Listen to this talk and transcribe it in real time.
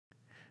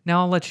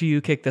Now I'll let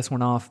you kick this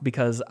one off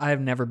because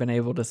I've never been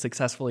able to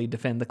successfully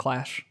defend the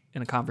Clash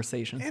in a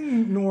conversation.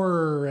 And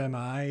nor am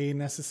I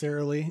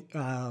necessarily.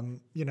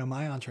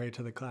 My entree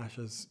to the Clash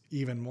is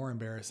even more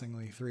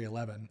embarrassingly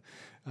 311.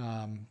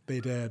 They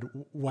did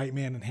White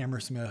Man and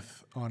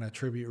Hammersmith on a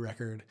tribute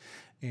record,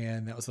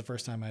 and that was the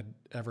first time I'd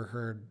ever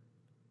heard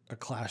a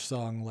Clash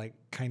song like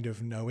kind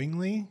of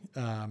knowingly,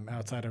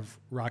 outside of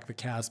Rock the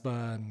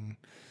Casbah and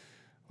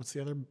what's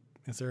the other?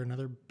 Is there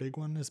another big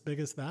one as big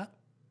as that?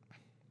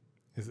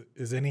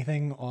 Is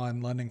anything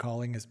on London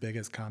Calling as big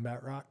as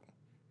Combat Rock?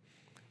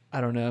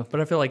 I don't know, but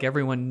I feel like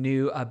everyone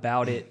knew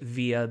about it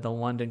via the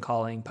London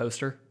Calling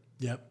poster.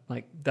 Yep.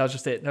 Like that was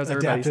just it. That was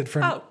adapted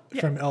from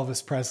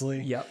Elvis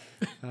Presley. Yep.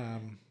 A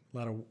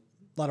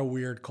lot of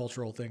weird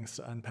cultural things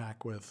to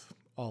unpack with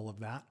all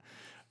of that.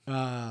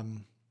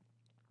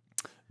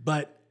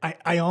 But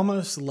I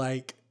almost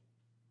like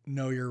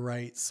Know Your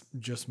Rights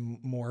just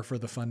more for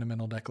the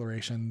fundamental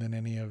declaration than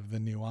any of the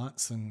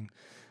nuance. And,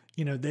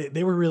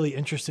 they were really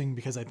interesting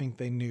because I think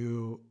they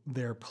knew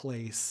their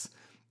place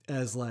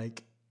as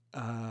like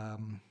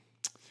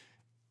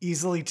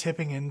easily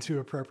tipping into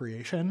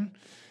appropriation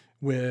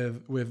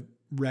with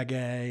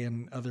reggae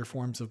and other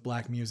forms of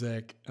black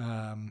music.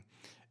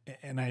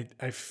 And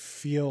I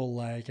feel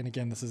like, and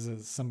again, this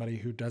is somebody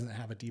who doesn't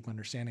have a deep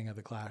understanding of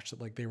the Clash, that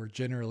like they were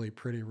generally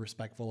pretty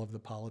respectful of the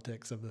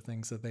politics of the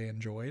things that they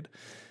enjoyed.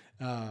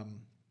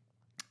 And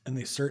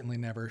they certainly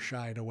never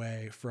shied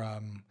away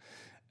from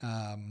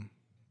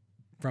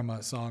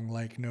a song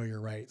like Know Your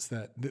Rights,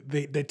 that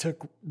they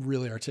took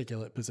really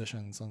articulate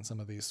positions on some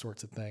of these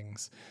sorts of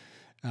things.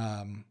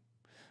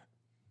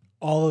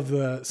 All of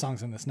the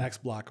songs in this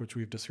next block, which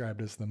we've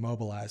described as the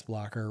mobilize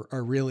block,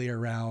 are really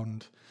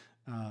around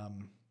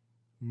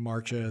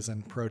marches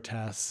and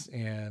protests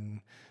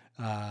and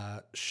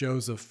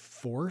shows of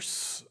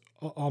force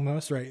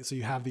almost, right? So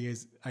you have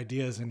these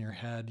ideas in your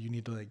head, you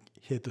need to like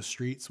hit the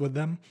streets with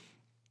them.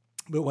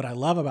 But what I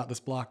love about this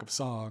block of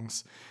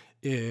songs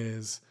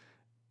is,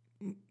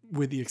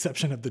 with the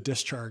exception of the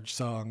Discharge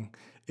song,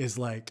 is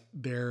like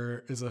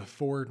there is a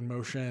forward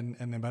motion,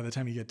 and then by the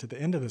time you get to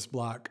the end of this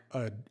block,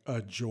 a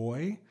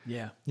joy.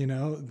 Yeah.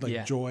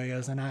 Joy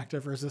as an act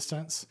of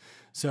resistance.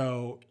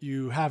 So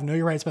you have Know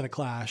Your Rights by the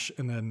Clash,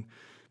 and then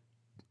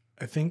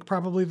I think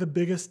probably the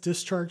biggest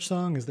Discharge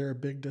song. Is there a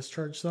big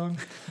Discharge song?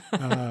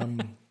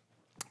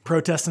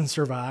 Protest and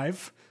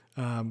Survive,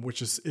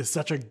 which is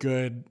such a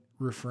good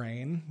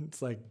refrain.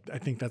 It's like, I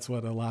think that's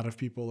what a lot of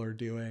people are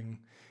doing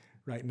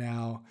right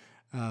now.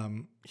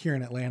 Here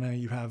in Atlanta,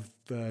 you have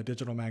the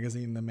digital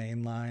magazine, The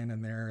Main Line,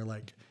 and they're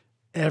like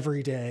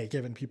every day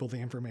giving people the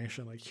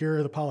information. Like, here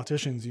are the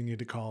politicians you need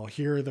to call.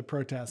 Here are the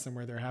protests and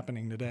where they're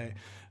happening today.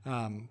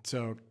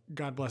 So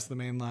God bless The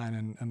Main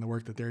Line and the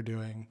work that they're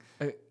doing.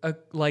 A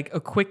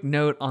quick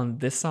note on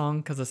this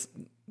song, because it's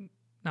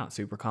not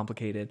super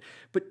complicated,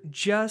 but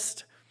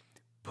just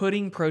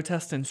putting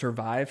protest and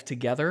survive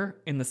together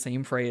in the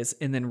same phrase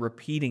and then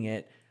repeating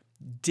it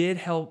did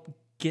help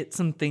get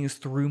some things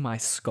through my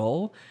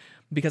skull,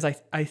 because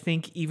I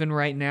think even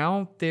right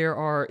now there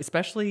are,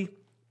 especially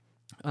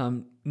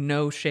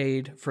no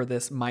shade for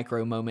this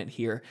micro moment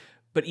here,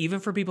 but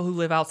even for people who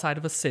live outside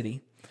of a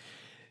city,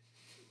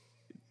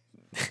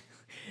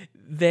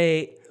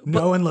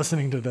 no one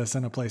listening to this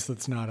in a place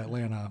that's not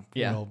Atlanta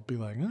will be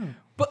like, oh.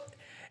 But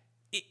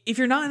if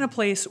you're not in a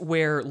place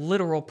where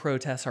literal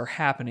protests are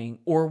happening,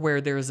 or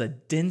where there's a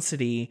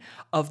density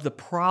of the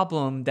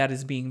problem that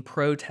is being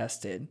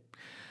protested,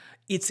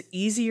 it's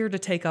easier to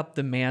take up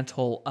the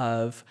mantle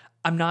of,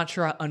 I'm not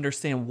sure I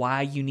understand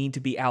why you need to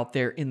be out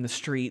there in the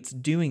streets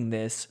doing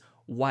this.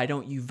 Why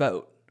don't you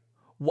vote?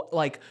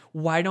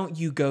 Why don't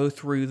you go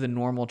through the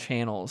normal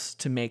channels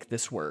to make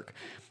this work?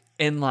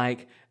 And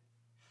like,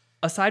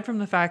 aside from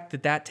the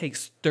fact that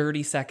takes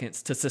 30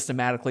 seconds to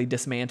systematically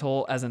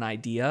dismantle as an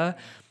idea,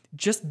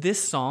 just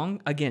this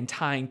song, again,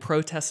 tying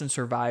protest and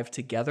survive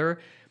together,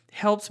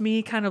 helps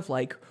me kind of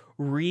like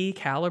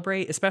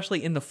recalibrate,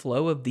 especially in the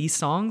flow of these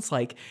songs.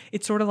 Like,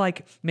 it's sort of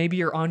like maybe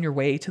you're on your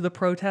way to the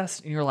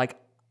protest and you're like,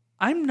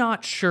 I'm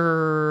not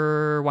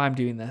sure why I'm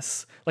doing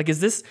this. Like, is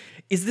this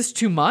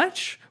too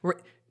much?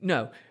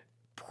 No.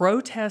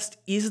 Protest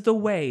is the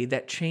way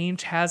that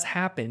change has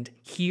happened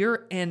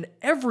here and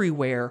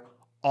everywhere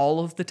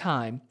all of the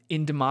time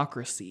in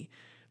democracy.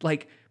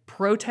 Like,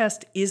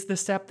 protest is the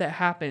step that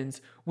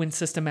happens when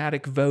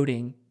systematic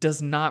voting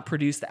does not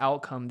produce the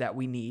outcome that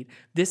we need.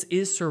 This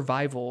is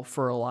survival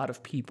for a lot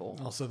of people.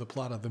 Also the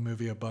plot of the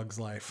movie A Bug's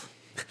Life.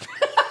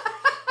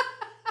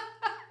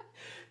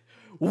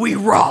 We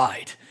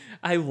ride.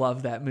 I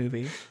love that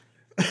movie.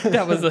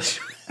 That was a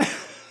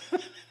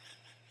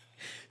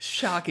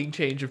shocking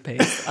change of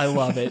pace. I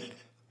love it.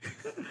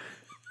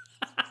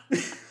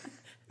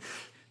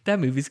 That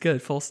movie's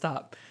good, full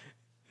stop.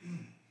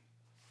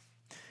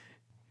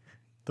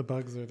 The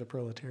bugs are the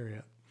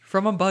proletariat.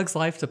 From A Bug's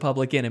Life to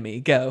Public Enemy.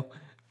 Go.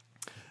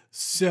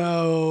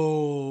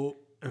 So,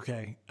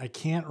 okay, I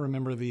can't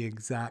remember the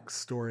exact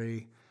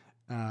story.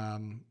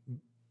 The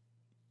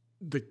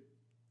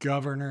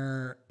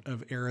governor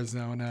of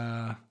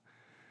Arizona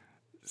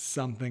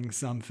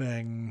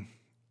something,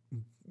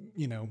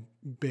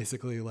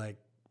 basically like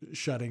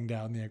shutting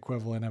down the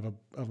equivalent of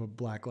a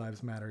Black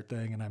Lives Matter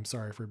thing. And I'm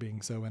sorry for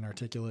being so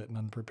inarticulate and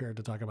unprepared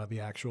to talk about the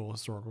actual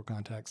historical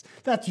context.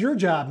 That's your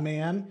job,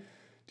 man.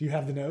 Do you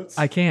have the notes?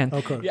 I can.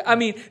 Okay. Yeah, I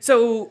mean,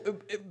 so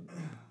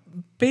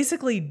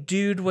basically,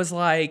 dude was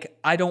like,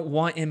 I don't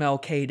want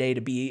MLK Day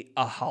to be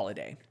a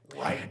holiday.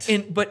 Right.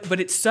 But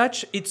it's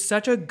such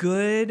a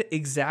good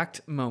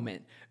exact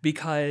moment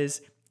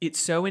because it's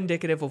so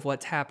indicative of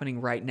what's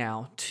happening right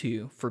now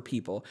too for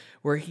people,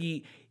 where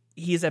he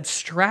is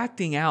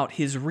abstracting out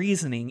his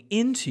reasoning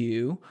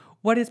into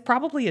what is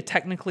probably a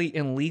technically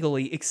and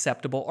legally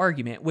acceptable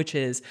argument, which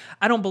is,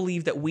 I don't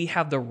believe that we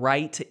have the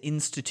right to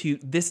institute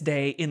this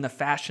day in the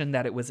fashion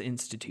that it was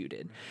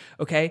instituted.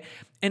 Okay?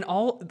 And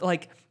all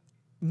like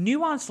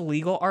nuanced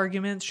legal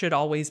arguments should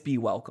always be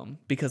welcome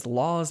because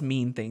laws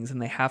mean things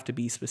and they have to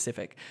be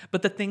specific.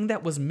 But the thing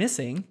that was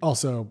missing...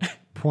 Also,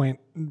 point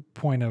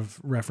of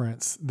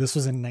reference, this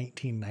was in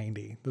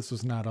 1990. This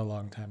was not a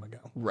long time ago.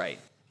 Right.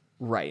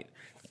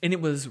 And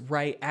it was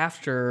right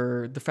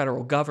after the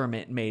federal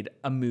government made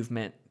a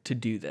movement to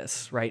do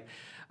this, right?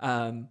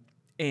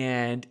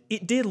 And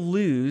it did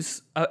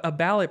lose a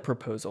ballot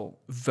proposal.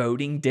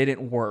 Voting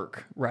didn't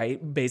work,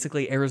 right?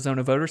 Basically,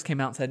 Arizona voters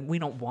came out and said, we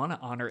don't want to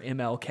honor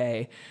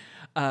MLK.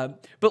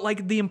 But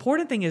like the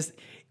important thing is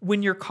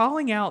when you're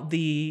calling out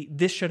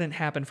this shouldn't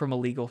happen from a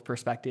legal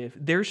perspective,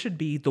 there should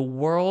be the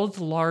world's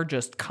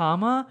largest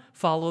comma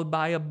followed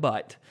by a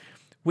but,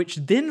 which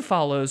then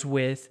follows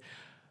with,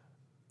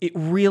 it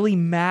really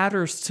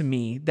matters to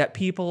me that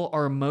people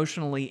are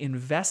emotionally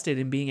invested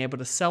in being able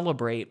to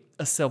celebrate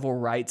a civil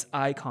rights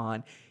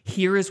icon.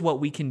 Here is what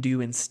we can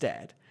do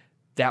instead.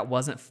 There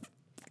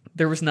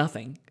was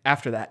nothing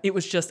after that. It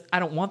was just, I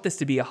don't want this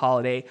to be a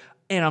holiday,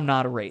 and I'm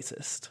not a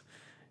racist.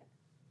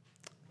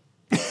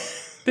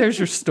 There's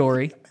your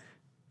story.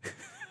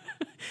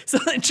 So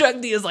then Chuck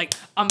D is like,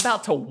 I'm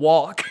about to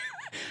walk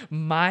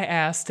my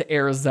ass to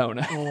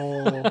Arizona.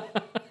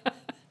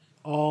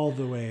 All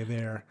the way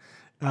there.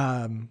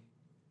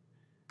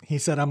 He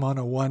said, I'm on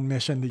a one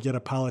mission to get a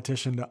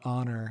politician to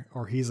honor,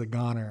 or he's a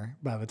goner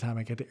by the time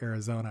I get to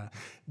Arizona.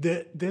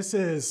 This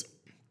is,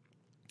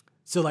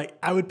 so like,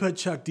 I would put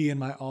Chuck D in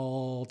my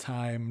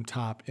all-time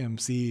top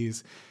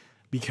MCs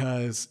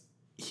because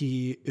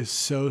he is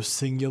so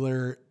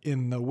singular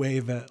in the way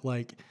that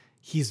like,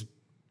 he's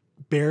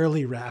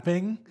barely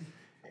rapping.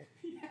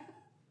 Yeah.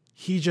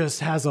 He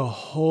just has a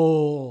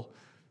whole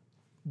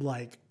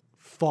like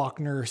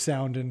Faulkner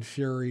sound and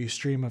fury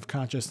stream of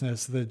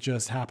consciousness that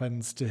just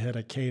happens to hit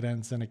a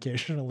cadence and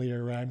occasionally a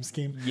rhyme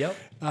scheme. Yep.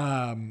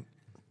 I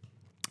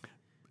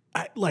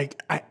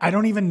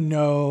don't even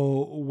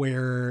know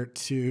where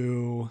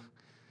to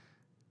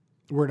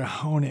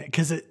hone it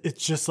because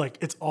it's just like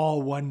it's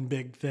all one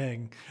big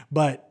thing.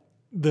 But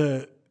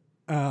the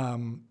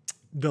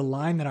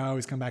line that I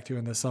always come back to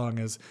in this song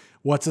is,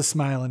 "What's a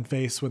smiling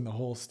face when the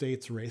whole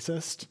state's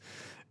racist?"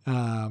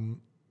 And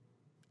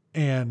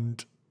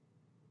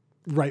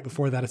right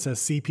before that, it says,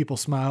 "See people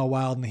smile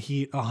wild in the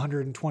heat,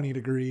 120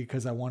 degree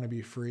because I want to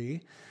be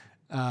free."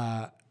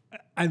 I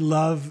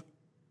love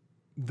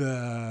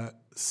the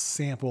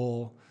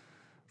sample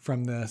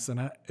from this,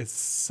 and it's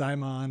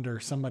Simon or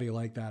somebody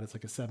like that. It's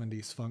like a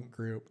 70s funk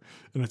group,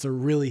 and it's a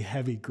really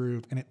heavy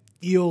group, and it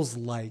feels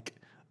like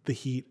the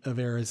heat of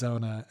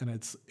Arizona, and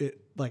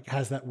it like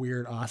has that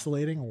weird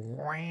oscillating.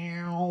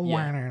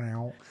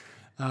 Yeah.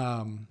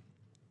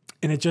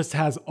 And it just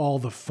has all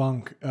the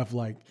funk of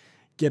like,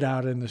 get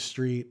out in the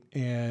street,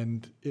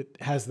 and it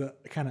has the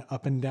kind of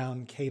up and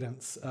down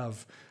cadence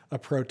of a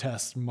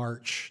protest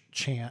march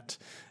chant.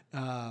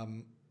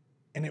 And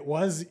it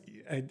was,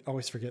 I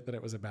always forget that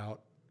it was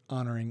about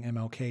honoring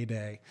MLK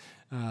Day,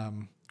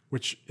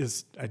 which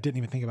is, I didn't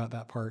even think about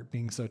that part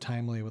being so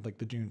timely with like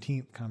the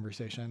Juneteenth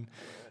conversation.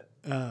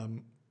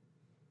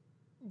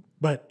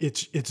 But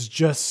it's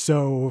just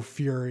so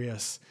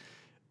furious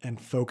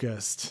and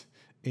focused.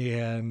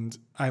 And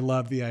I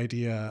love the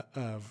idea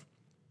of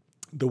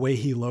the way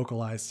he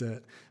localized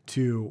it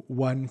to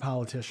one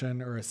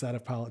politician or a set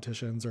of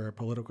politicians or a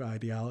political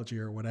ideology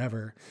or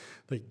whatever.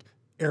 Like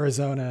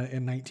Arizona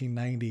in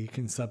 1990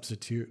 can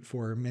substitute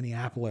for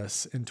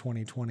Minneapolis in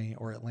 2020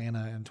 or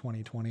Atlanta in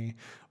 2020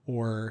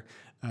 or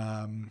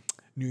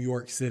New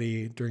York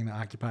City during the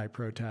Occupy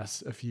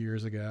protests a few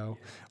years ago,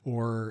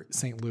 or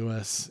St.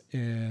 Louis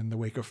in the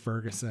wake of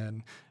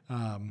Ferguson.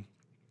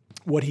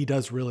 What he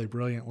does really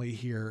brilliantly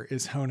here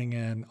is honing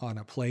in on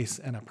a place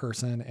and a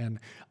person, and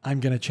I'm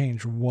going to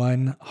change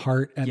one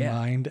heart and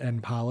mind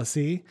and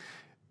policy,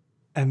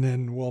 and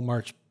then we'll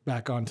march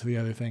back on to the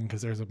other thing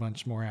because there's a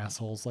bunch more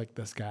assholes like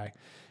this guy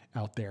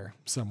out there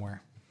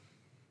somewhere.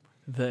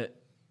 The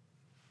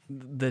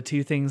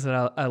two things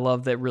that I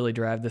love that really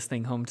drive this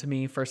thing home to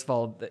me, first of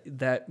all,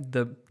 that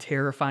the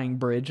terrifying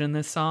bridge in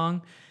this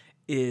song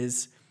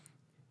is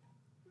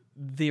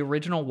the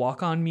original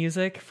walk-on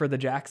music for the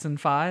Jackson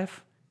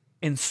 5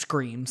 and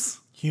screams.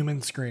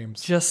 Human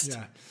screams. Just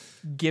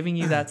giving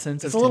you that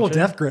sense of tension. It's a little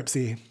Death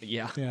Gripsy.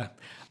 Yeah. Yeah.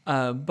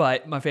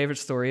 But my favorite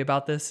story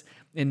about this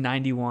in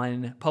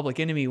 91, Public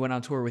Enemy went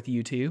on tour with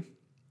U2,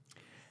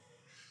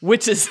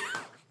 which is,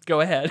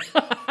 go ahead.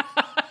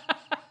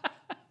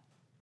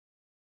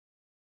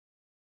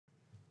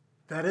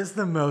 That is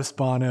the most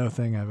Bono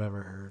thing I've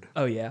ever heard.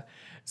 Oh, yeah.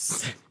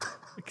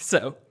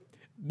 So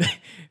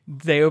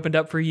they opened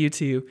up for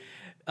U2.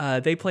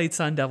 They played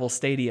Sun Devil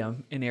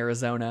Stadium in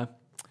Arizona.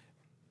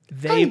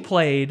 They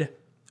played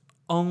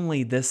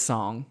only this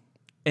song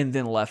and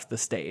then left the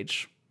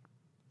stage.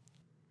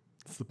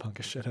 It's the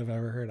punkest shit I've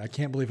ever heard. I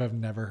can't believe I've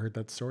never heard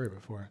that story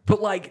before.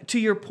 But like, to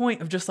your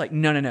point of just like,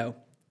 no.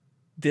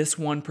 This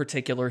one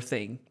particular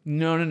thing.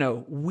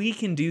 No. We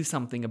can do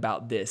something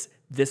about this.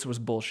 This was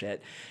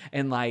bullshit.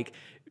 And like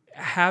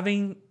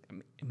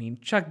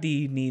Chuck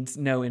D needs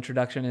no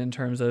introduction in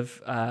terms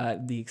of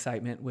the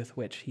excitement with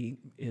which he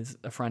is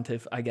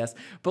affrontive, I guess.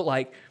 But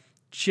like,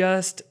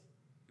 just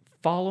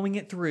following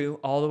it through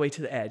all the way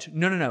to the edge.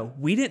 No.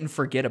 We didn't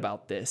forget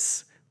about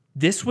this.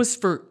 This was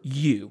for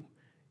you.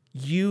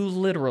 You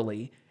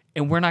literally,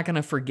 and we're not going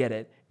to forget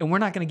it. And we're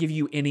not going to give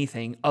you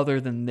anything other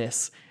than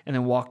this. And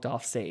then walked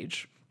off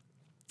stage.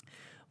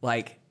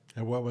 Like,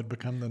 and what would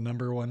become the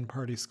number one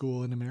party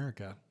school in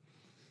America?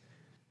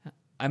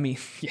 I mean,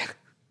 yeah.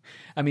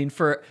 I mean,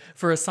 for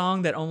a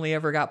song that only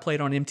ever got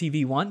played on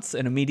MTV once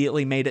and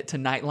immediately made it to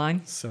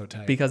Nightline. So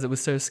tight. Because it was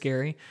so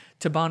scary.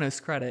 To Bono's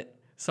credit,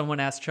 someone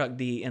asked Chuck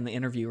D in the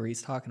interview where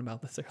he's talking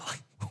about this. They're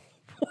like,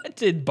 what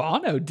did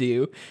Bono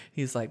do?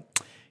 He's like,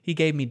 he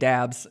gave me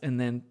dabs and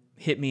then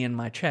hit me in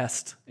my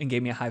chest and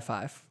gave me a high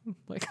five. I'm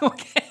like,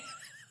 okay.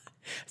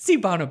 See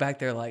Bono back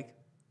there like,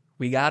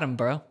 we got him,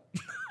 bro.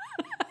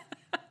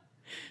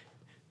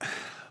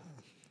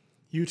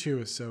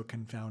 U2 is so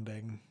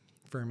confounding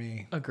for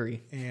me.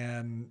 Agree.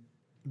 And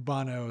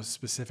Bono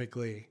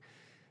specifically,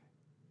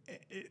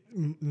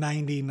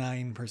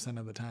 99%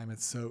 of the time,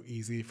 it's so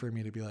easy for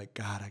me to be like,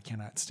 God, I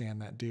cannot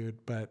stand that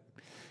dude. But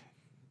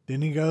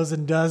then he goes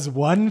and does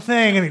one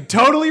thing and he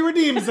totally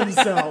redeems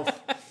himself.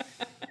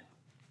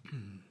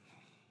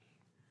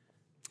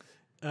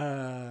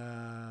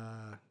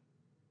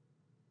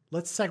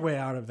 Let's segue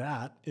out of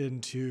that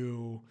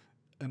into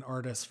an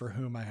artist for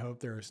whom I hope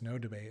there is no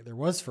debate. There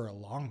was for a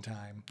long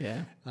time.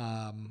 Yeah.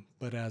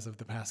 But as of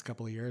the past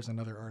couple of years,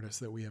 another artist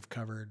that we have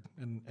covered,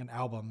 an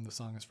album the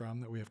song is from,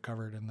 that we have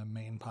covered in the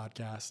main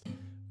podcast,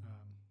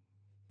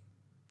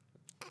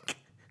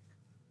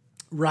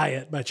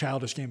 Riot by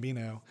Childish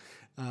Gambino,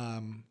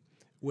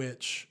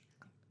 which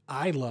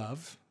I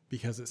love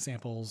because it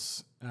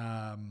samples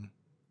a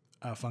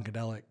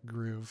funkadelic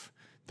groove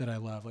that I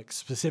love, like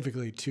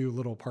specifically two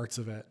little parts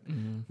of it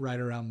right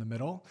around the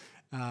middle.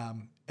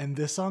 And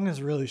this song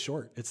is really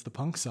short. It's the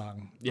punk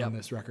song on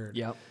this record.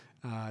 Yep.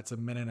 It's a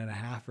minute and a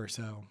half or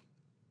so.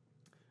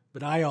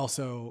 But I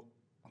also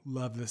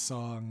love this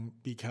song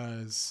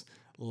because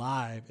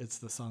live, it's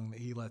the song that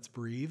he lets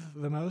breathe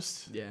the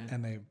most. Yeah.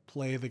 And they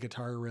play the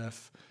guitar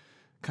riff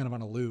kind of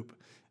on a loop.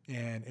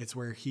 And it's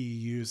where he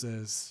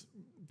uses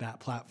that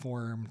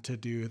platform to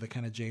do the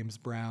kind of James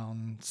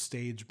Brown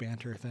stage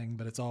banter thing,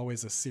 but it's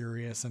always a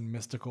serious and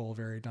mystical,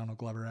 very Donald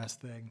Glover-esque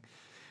thing.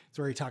 It's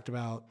where he talked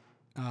about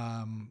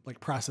like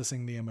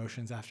processing the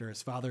emotions after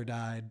his father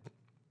died.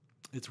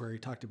 It's where he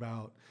talked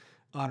about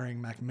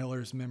honoring Mac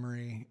Miller's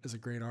memory as a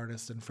great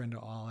artist and friend to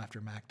all after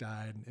Mac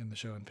died in the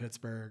show in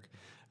Pittsburgh.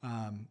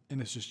 And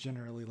it's just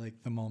generally like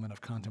the moment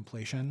of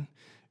contemplation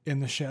in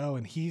the show.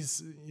 And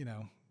he's,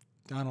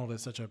 Donald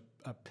is such a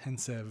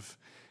pensive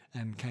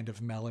and kind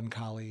of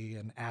melancholy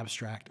and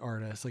abstract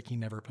artist. Like he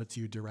never puts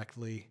you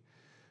directly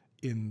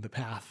in the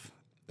path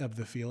of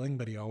the feeling,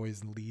 but he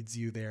always leads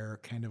you there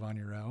kind of on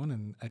your own.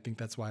 And I think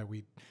that's why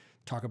we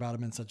talk about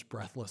him in such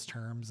breathless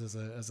terms as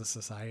a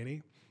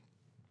society.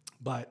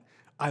 But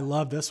I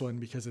love this one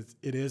because it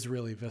is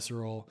really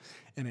visceral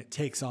and it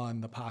takes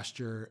on the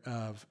posture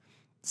of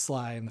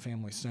Sly and the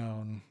Family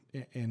Stone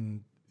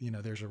in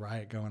There's a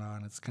Riot Going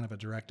On. It's kind of a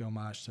direct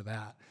homage to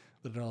that,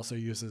 but it also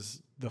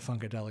uses the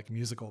funkadelic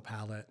musical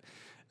palette.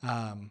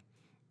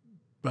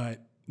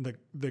 But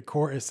the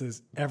chorus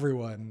is,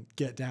 everyone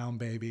get down,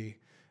 baby,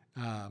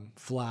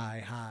 fly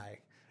high.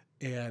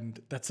 And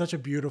that's such a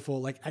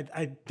beautiful, like,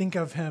 I think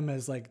of him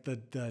as like the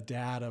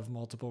dad of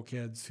multiple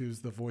kids who's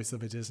the voice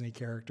of a Disney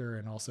character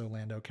and also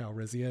Lando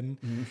Calrissian.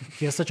 Mm-hmm.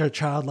 He has such a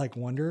childlike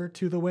wonder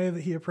to the way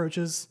that he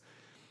approaches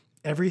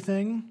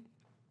everything.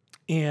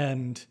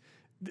 And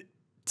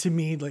to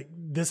me, like,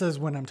 this is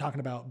when I'm talking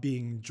about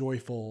being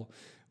joyful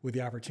with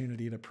the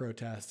opportunity to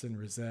protest and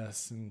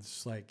resist, and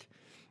just like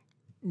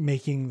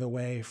making the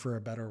way for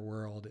a better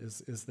world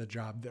is the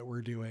job that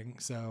we're doing.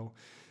 So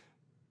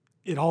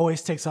it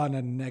always takes on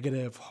a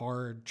negative,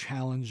 hard,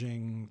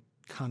 challenging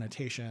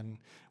connotation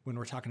when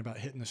we're talking about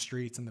hitting the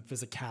streets and the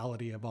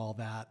physicality of all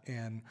that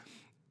and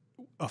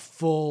a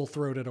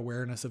full-throated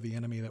awareness of the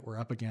enemy that we're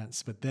up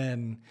against. But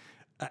then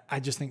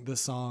I just think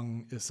this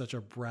song is such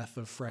a breath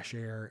of fresh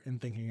air in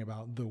thinking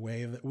about the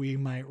way that we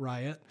might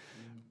riot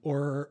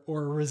or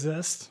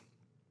resist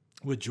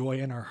with joy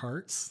in our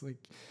hearts.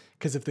 Like,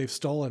 because if they've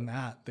stolen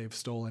that, they've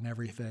stolen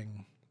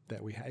everything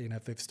that we have.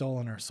 If they've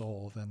stolen our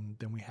soul, then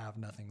we have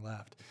nothing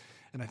left.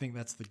 And I think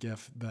that's the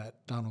gift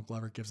that Donald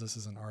Glover gives us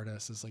as an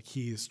artist, is like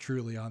he is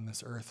truly on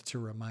this earth to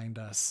remind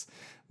us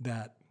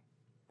that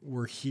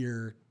we're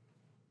here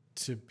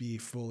to be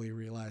fully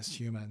realized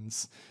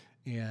humans,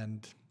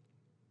 and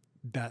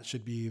that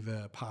should be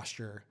the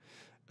posture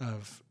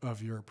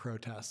of your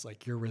protest.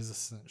 Like your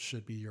resistance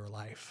should be your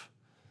life.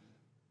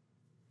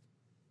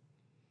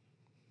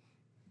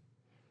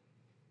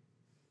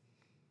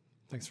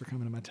 Thanks for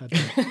coming to my TED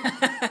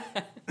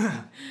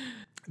Talk.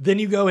 Then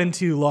you go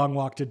into Long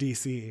Walk to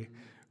DC,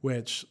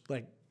 which,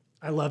 like,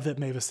 I love that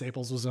Mavis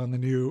Staples was on the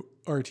new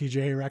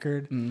RTJ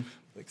record.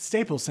 Like,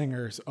 Staples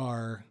singers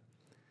are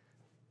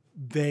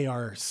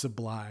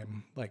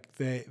sublime. Like,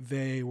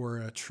 they were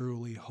a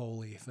truly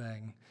holy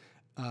thing.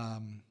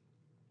 And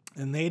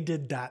they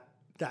did that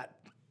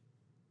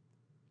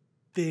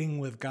thing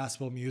with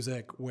gospel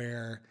music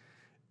where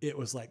it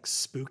was like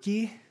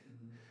spooky,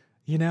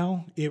 you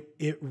know,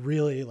 it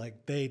really,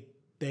 like,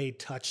 they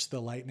touched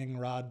the lightning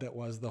rod that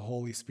was the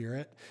Holy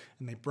Spirit,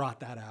 and they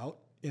brought that out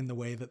in the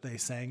way that they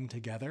sang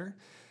together.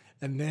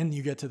 And then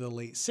you get to the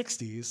late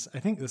 60s. I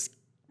think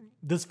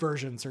this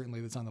version,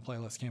 certainly that's on the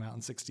playlist, came out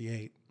in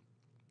 68.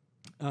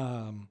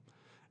 And,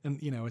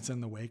 you know, it's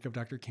in the wake of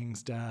Dr.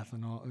 King's death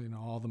and all, you know,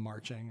 all the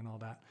marching and all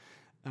that.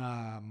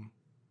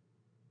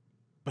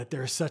 But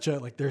there's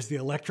there's the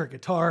electric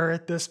guitar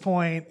at this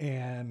point,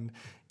 and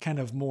kind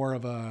of more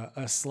of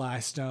a Sly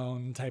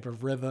Stone type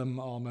of rhythm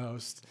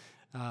almost.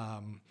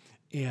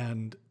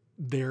 And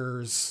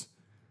there's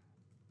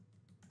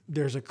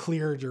a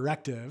clear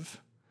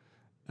directive.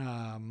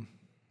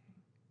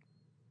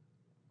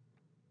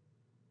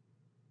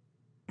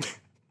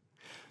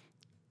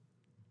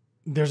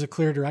 There's a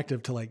clear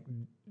directive to, like,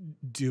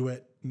 do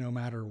it no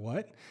matter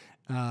what.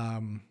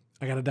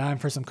 I got a dime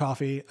for some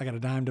coffee. I got a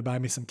dime to buy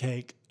me some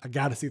cake. I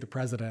got to see the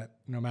president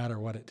no matter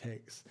what it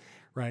takes.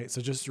 Right.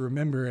 So just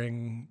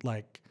remembering,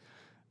 like,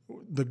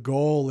 the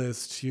goal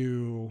is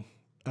to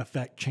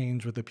affect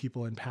change with the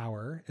people in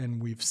power.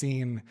 And we've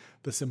seen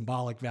the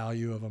symbolic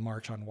value of a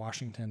march on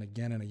Washington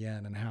again and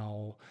again, and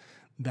how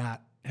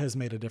that has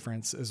made a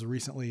difference as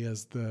recently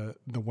as the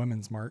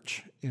Women's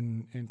March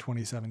in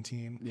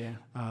 2017. Yeah.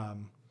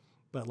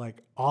 But,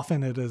 like,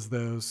 often it is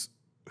those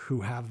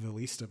who have the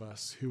least of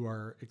us who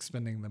are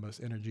expending the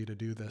most energy to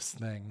do this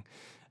thing.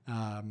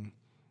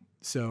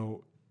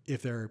 So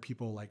if there are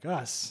people like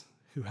us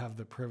who have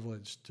the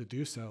privilege to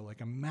do so,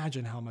 like,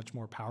 imagine how much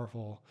more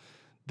powerful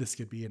this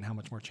could be and how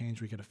much more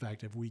change we could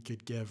affect if we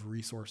could give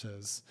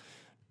resources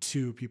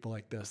to people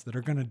like this that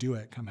are going to do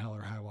it come hell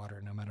or high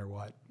water, no matter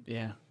what.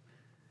 Yeah.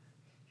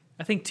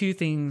 I think two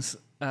things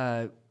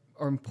are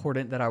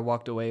important that I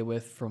walked away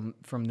with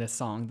from this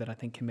song that I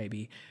think can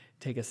maybe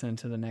take us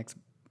into the next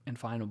and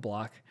final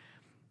block.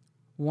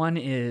 One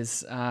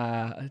is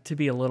to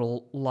be a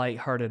little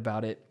lighthearted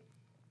about it.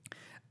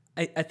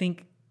 I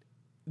think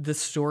the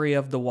story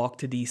of the walk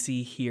to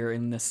DC here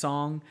in this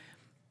song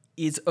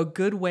is a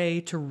good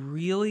way to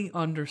really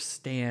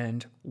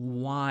understand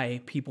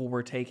why people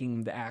were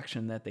taking the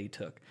action that they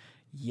took.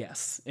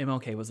 Yes,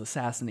 MLK was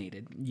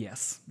assassinated.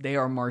 Yes, they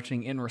are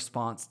marching in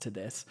response to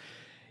this.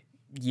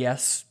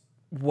 Yes,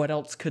 what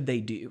else could they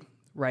do,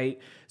 right?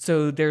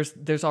 So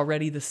there's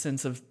already the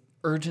sense of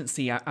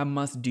urgency. I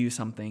must do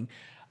something.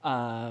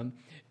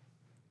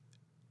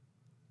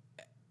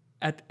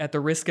 At the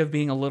risk of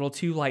being a little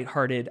too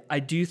lighthearted, I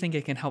do think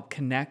it can help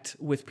connect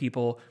with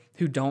people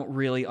who don't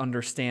really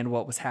understand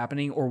what was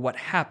happening or what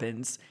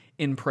happens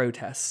in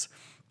protests.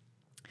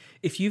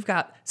 If you've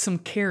got some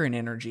care and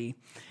energy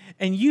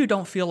and you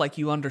don't feel like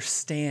you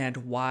understand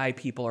why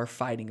people are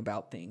fighting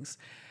about things,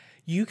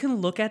 you can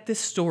look at this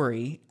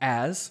story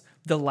as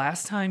the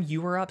last time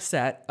you were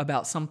upset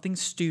about something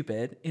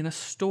stupid in a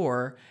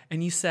store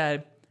and you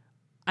said,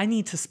 I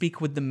need to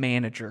speak with the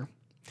manager.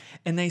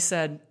 And they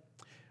said,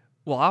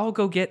 well, I'll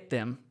go get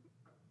them,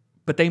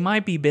 but they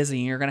might be busy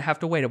and you're going to have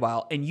to wait a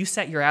while. And you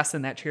sat your ass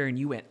in that chair and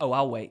you went, oh,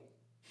 I'll wait.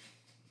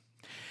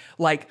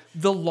 Like,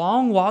 the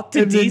long walk to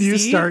DC. And then you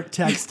start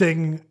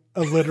texting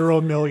a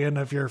literal million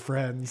of your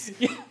friends.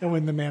 Yeah. And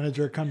when the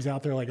manager comes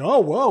out, they're like,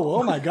 oh, whoa,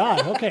 oh my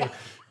God. Okay.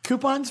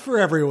 Coupons for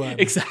everyone.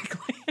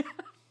 Exactly.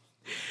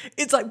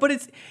 It's like, but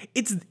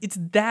it's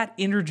that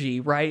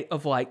energy, right?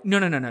 Of like,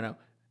 no.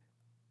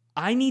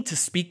 I need to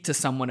speak to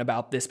someone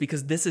about this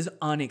because this is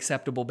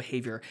unacceptable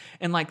behavior.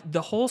 And, like,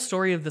 the whole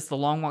story of this, the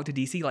long walk to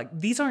DC, like,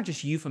 these aren't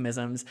just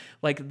euphemisms.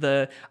 Like,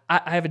 I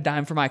have a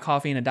dime for my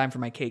coffee and a dime for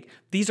my cake.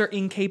 These are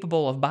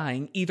incapable of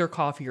buying either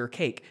coffee or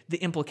cake. The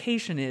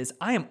implication is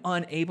I am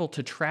unable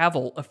to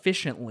travel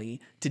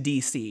efficiently to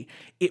DC.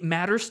 It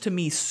matters to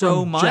me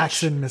so much.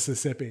 Jackson,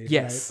 Mississippi.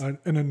 Yes. Right?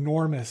 An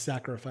enormous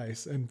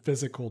sacrifice and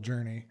physical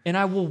journey. And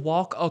I will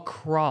walk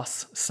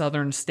across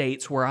southern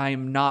states where I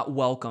am not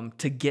welcome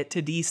to get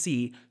to DC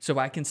so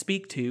I can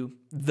speak to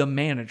the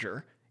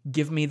manager.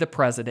 Give me the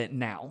president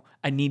now.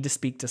 I need to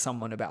speak to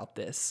someone about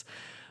this.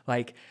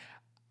 Like,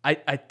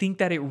 I think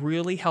that it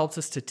really helps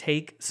us to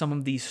take some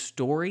of these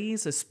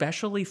stories,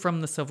 especially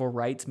from the civil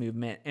rights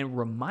movement, and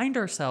remind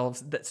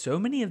ourselves that so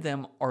many of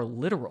them are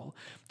literal.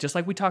 Just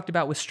like we talked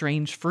about with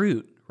strange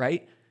fruit,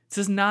 right? This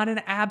is not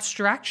an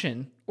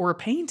abstraction or a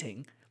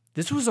painting.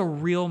 This was a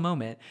real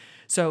moment.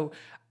 So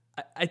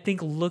I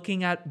think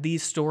looking at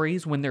these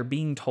stories when they're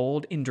being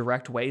told in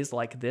direct ways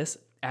like this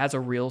as a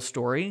real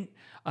story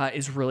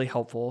is really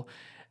helpful.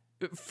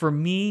 For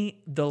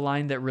me, the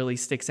line that really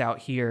sticks out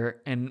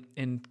here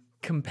and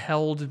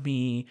compelled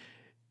me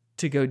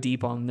to go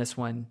deep on this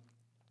one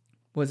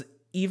was,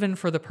 even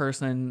for the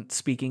person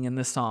speaking in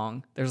this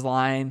song, there's a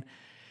line,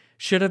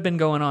 should have been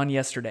going on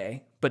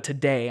yesterday, but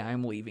today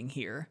I'm leaving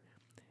here.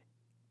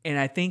 And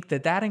I think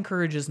that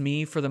encourages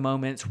me for the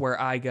moments where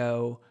I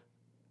go,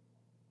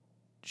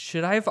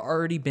 should I have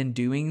already been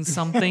doing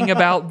something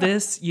about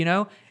this?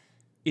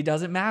 It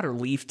doesn't matter.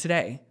 Leave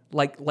today.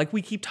 Like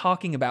we keep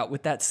talking about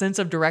with that sense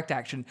of direct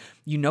action.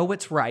 You know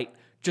what's right.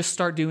 Just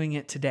start doing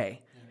it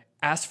today.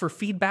 Ask for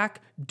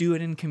feedback, do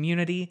it in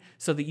community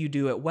so that you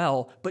do it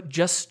well, but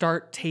just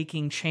start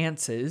taking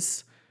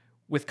chances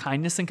with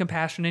kindness and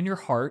compassion in your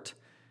heart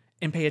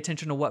and pay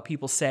attention to what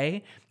people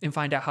say and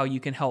find out how you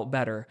can help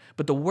better.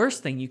 But the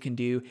worst thing you can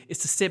do is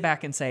to sit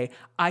back and say,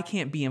 I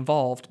can't be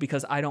involved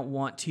because I don't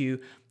want to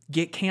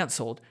get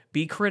canceled,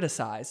 be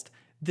criticized,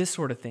 this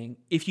sort of thing.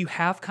 If you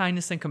have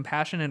kindness and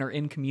compassion and are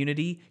in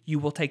community, you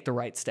will take the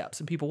right steps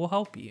and people will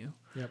help you.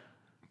 Yep.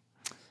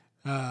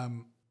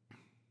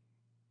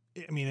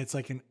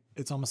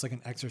 It's almost like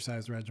an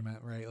exercise regimen,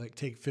 right? Like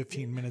take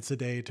 15 minutes a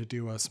day to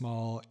do a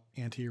small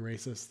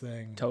anti-racist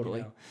thing.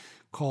 Totally.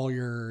 Call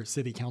your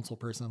city council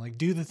person, like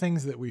do the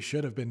things that we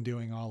should have been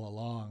doing all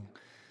along,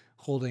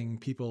 holding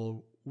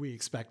people we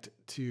expect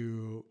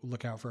to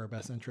look out for our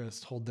best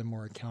interest, hold them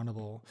more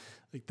accountable.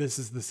 Like this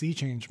is the sea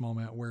change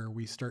moment where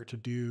we start to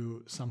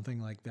do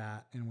something like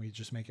that and we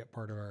just make it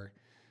part of our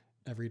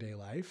everyday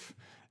life.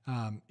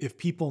 If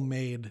people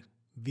made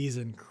these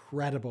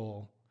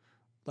incredible,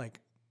 like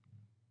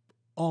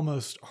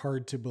almost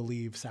hard to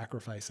believe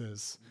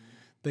sacrifices,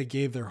 they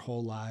gave their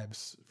whole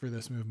lives for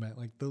this movement.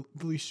 Like the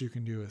least you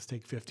can do is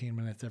take 15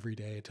 minutes every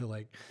day to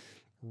like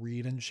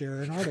read and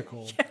share an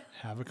article,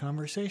 have a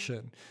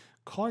conversation,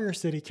 call your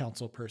city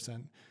council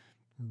person,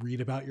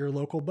 read about your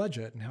local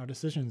budget and how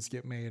decisions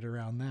get made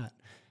around that,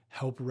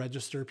 help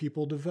register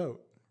people to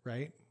vote,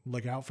 right?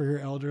 Look out for your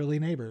elderly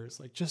neighbors.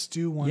 Like just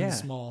do one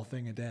small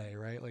thing a day,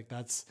 right? Like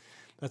that's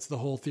the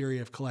whole theory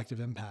of collective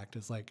impact,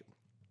 is like,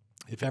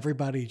 if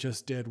everybody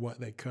just did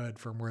what they could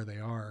from where they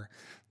are,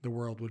 the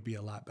world would be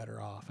a lot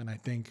better off. And I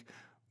think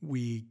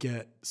we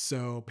get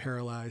so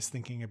paralyzed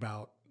thinking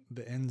about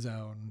the end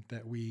zone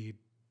that we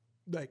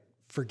like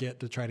forget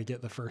to try to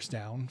get the first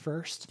down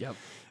first. Yep.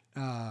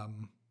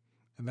 And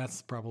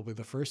that's probably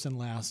the first and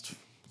last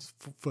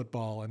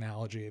football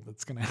analogy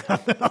that's going to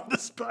happen on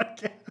this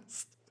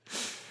podcast.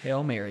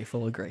 Hail Mary,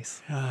 full of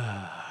grace.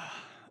 Yeah,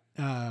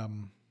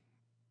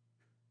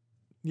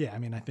 I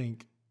mean, I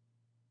think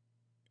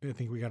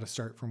we got to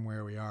start from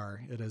where we are.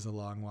 It is a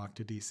long walk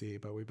to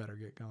DC, but we better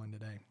get going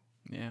today.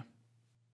 Yeah.